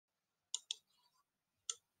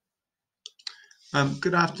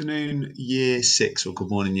Good afternoon, year six, or good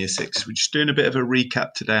morning, year six. We're just doing a bit of a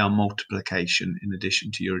recap today on multiplication in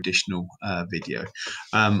addition to your additional video.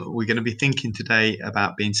 We're going to be thinking today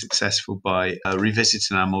about being successful by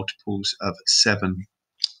revisiting our multiples of 7,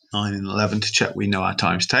 9 and 11 to check we know our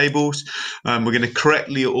times tables. We're going to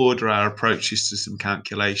correctly order our approaches to some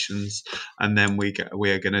calculations, and then we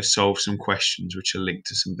are going to solve some questions which are linked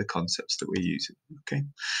to some of the concepts that we're using. Okay,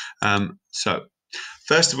 so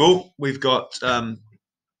first of all, we've got some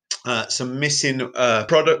missing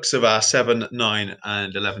products of our 7, 9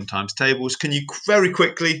 and 11 times tables. Can you very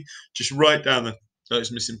quickly just write down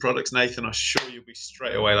those missing products, Nathan? I'm sure you'll be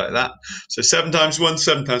straight away like that. So 7 times 1,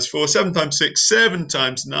 7 times 4, 7 times 6, 7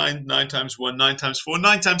 times 9, 9 times 1, 9 times 4,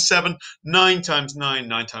 9 times 7, 9 times 9,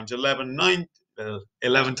 9 times 11,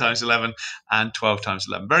 11 times 11, and 12 times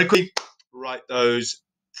 11. Very quickly, write those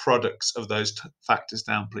products of those factors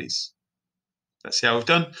down, please. Let's see how we've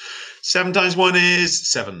done. 7 times 1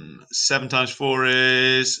 is 7. 7 times 4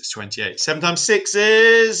 is 28. 7 times 6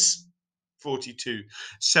 is 42.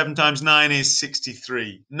 7 times 9 is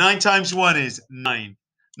 63. 9 times 1 is 9.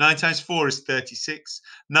 9 times 4 is 36.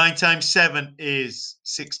 9 times 7 is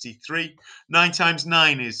 63. 9 times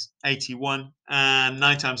 9 is 81. And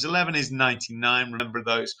 9 times 11 is 99. Remember,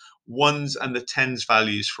 those ones and the tens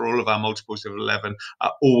values for all of our multiples of 11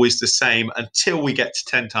 are always the same until we get to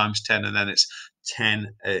 10 times 10, and then it's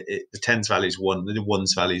 10. The tens value is 1, the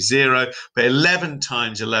ones value is 0. But 11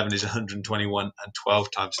 times 11 is 121, and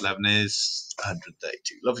 12 times 11 is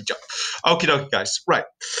 132. Lovely job. Okie dokie, guys. Right.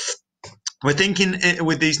 We're thinking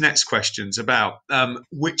with these next questions about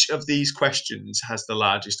which of these questions has the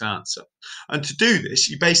largest answer. And to do this,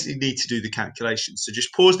 you basically need to do the calculations. So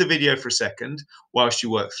just pause the video for a second whilst you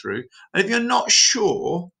work through. And if you're not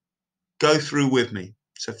sure, go through with me.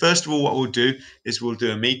 So first of all, what we'll do is we'll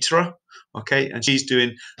do a Mitra, okay? And she's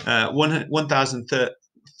doing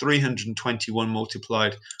 1,321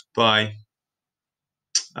 multiplied by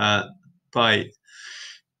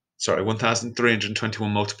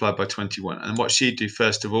 1,321 multiplied by 21. And what she'd do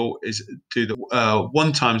first of all is do the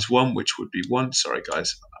 1 times 1, which would be 1. Sorry, guys, I'm not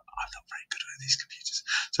very good at these computers.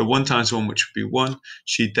 So 1 times 1, which would be 1.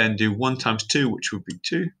 She'd then do 1 times 2, which would be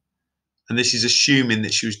 2. And this is assuming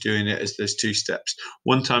that she was doing it as there's 2 steps.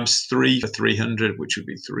 1 times 3 for 300, which would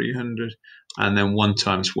be 300. And then 1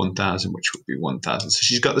 times 1,000, which would be 1,000. So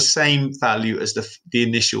she's got the same value as the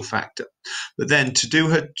initial factor. But then to do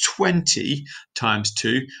her 20 times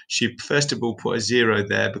 2, she first of all put a 0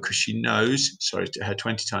 there because she knows, sorry, her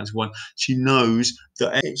 20 times 1, she knows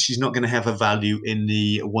that she's not going to have a value in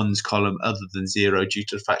the ones column other than 0 due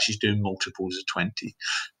to the fact she's doing multiples of 20.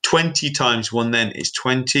 20 times 1 then is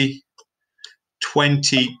 20.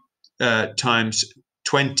 20 times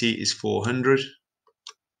 20 is 400.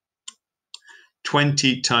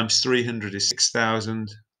 20 times 300 is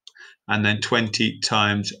 6,000. And then 20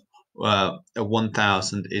 times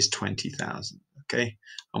 1,000 is 20,000. Okay.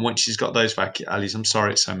 And once she's got those values, I'm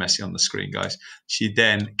sorry it's so messy on the screen, guys. She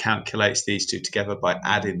then calculates these two together by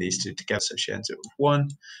adding these two together. So she ends up with 1,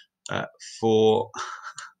 4.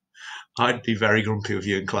 I'd be very grumpy with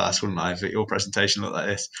you in class, wouldn't I, if your presentation looked like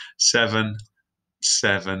this? 7,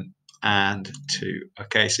 7 and 2.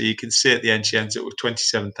 Okay, so you can see at the end she ends up with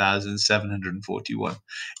 27,741.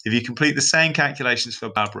 If you complete the same calculations for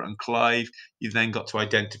Barbara and Clive, you've then got to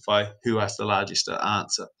identify who has the largest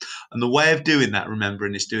answer. And the way of doing that,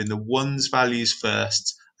 remembering, is doing the ones values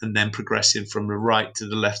first and then progressing from the right to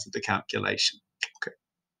the left of the calculation. Okay.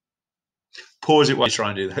 Pause it while you try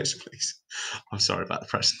and do those, please. I'm sorry about the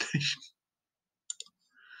presentation.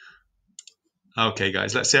 Okay,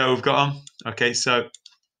 guys, let's see how we've got on. Okay, so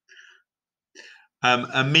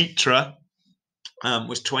Amitra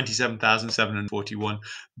was 27,741,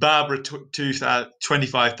 Barbara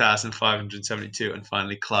 25,572, and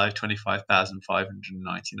finally Clive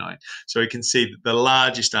 25,599. So we can see that the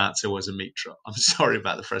largest answer was Amitra. I'm sorry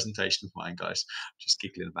about the presentation of mine, guys. I'm just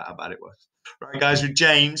giggling about how bad it was. Right, guys, with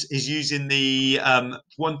James, he's using the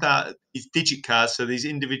 1,000 digit cards, so these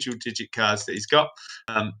individual digit cards that he's got,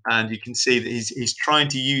 and you can see that he's trying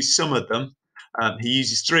to use some of them. He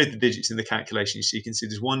uses 3 of the digits in the calculation, so you can see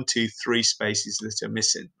there's 1, 2, 3 spaces that are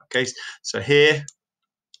missing. Okay, so here, I'm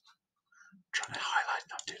trying to highlight,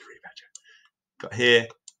 not do the remeasure. Got here,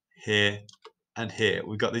 here, and here.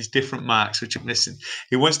 We've got these different marks which are missing.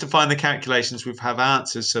 He wants to find the calculations which have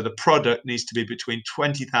answers, so the product needs to be between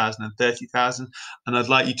 20,000 and 30,000, and I'd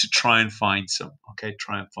like you to try and find some. Okay,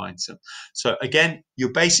 try and find some. So again,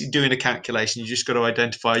 you're basically doing a calculation. You just got to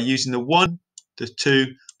identify using the 1, the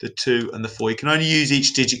 2, the 2 and the 4. You can only use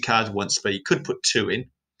each digit card once, but you could put 2 in,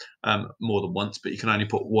 more than once, but you can only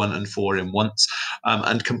put 1 and 4 in once,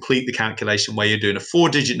 and complete the calculation where you're doing a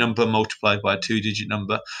 4-digit number multiplied by a 2-digit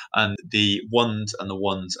number, and the ones and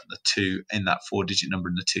the 2 in that 4-digit number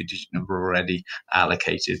and the 2-digit number are already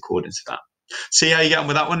allocated according to that. See how you get on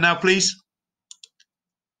with that one now, please.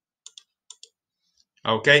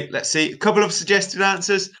 Okay, let's see a couple of suggested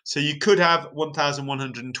answers. So you could have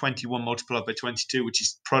 1,121 multiplied by 22, which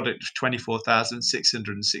is product of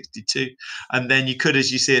 24,662. And then you could,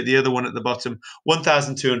 as you see at the other one at the bottom,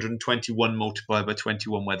 1,221 multiplied by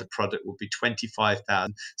 21, where the product would be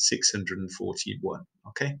 25,641.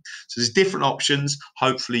 Okay, so there's different options.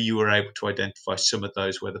 Hopefully you were able to identify some of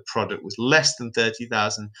those where the product was less than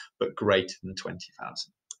 30,000, but greater than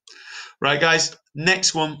 20,000. Right, guys,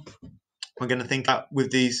 next one. We're going to think about with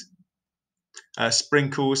these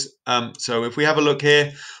sprinkles. So if we have a look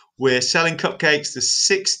here, we're selling cupcakes. There's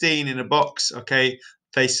 16 in a box. Okay,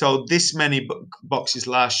 they sold this many boxes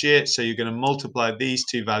last year, so you're going to multiply these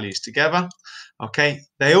two values together. Okay,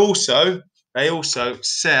 they also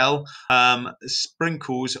sell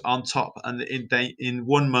sprinkles on top, and in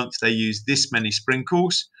 1 month they use this many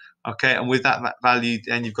sprinkles. Okay, and with that value,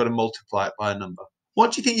 then you've got to multiply it by a number.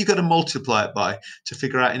 What do you think you've got to multiply it by to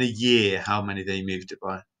figure out in a year how many they moved it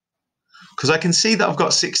by? Because I can see that I've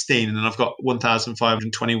got 16 and then I've got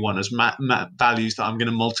 1,521 as values that I'm going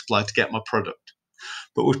to multiply to get my product.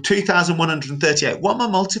 But with 2,138, what am I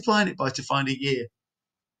multiplying it by to find a year?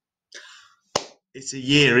 It's a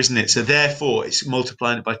year, isn't it? So therefore, it's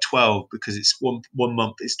multiplying it by 12 because it's one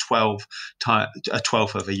month is 12 times a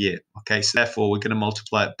 12th of a year. Okay, so therefore we're going to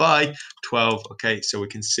multiply it by 12. Okay, so we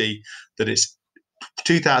can see that it's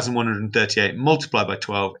 2,138 multiplied by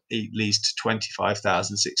 12, it leads to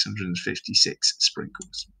 25,656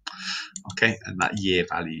 sprinkles. Okay, and that year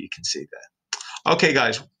value you can see there. Okay,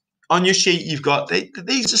 guys, on your sheet, you've got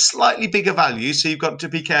these are slightly bigger values, so you've got to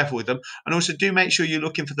be careful with them. And also do make sure you're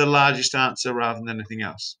looking for the largest answer rather than anything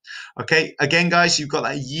else. Okay, again, guys, you've got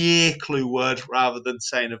that year clue word rather than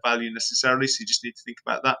saying a value necessarily, so you just need to think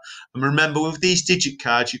about that. And remember, with these digit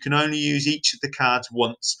cards, you can only use each of the cards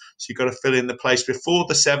once. So you've got to fill in the place before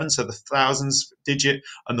the 7, so the thousands digit,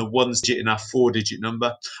 and the ones digit in our 4-digit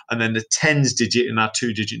number, and then the tens digit in our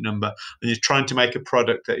 2-digit number. And you're trying to make a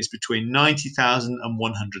product that is between 90,000 and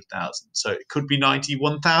 100,000. So it could be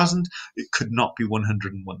 91,000, it could not be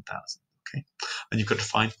 101,000. Okay, and you've got to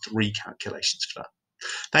find 3 calculations for that.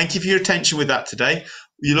 Thank you for your attention with that today.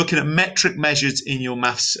 You're looking at metric measures in your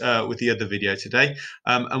maths with the other video today.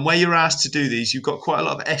 And where you're asked to do these, you've got quite a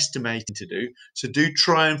lot of estimating to do. So do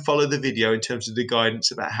try and follow the video in terms of the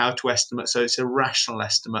guidance about how to estimate. So it's a rational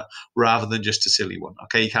estimate rather than just a silly one.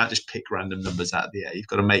 Okay, you can't just pick random numbers out of the air. You've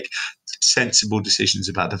got to make sensible decisions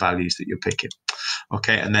about the values that you're picking.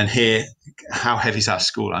 Okay, and then here, how heavy is our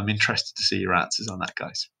school? I'm interested to see your answers on that,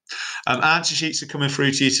 guys. Answer sheets are coming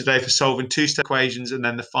through to you today for solving 2-step equations and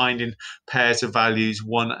then the finding pairs of values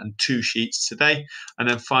 1 and 2 sheets today. And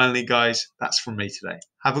then finally, guys, that's from me today.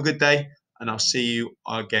 Have a good day, and I'll see you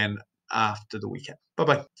again after the weekend.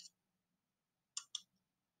 Bye-bye.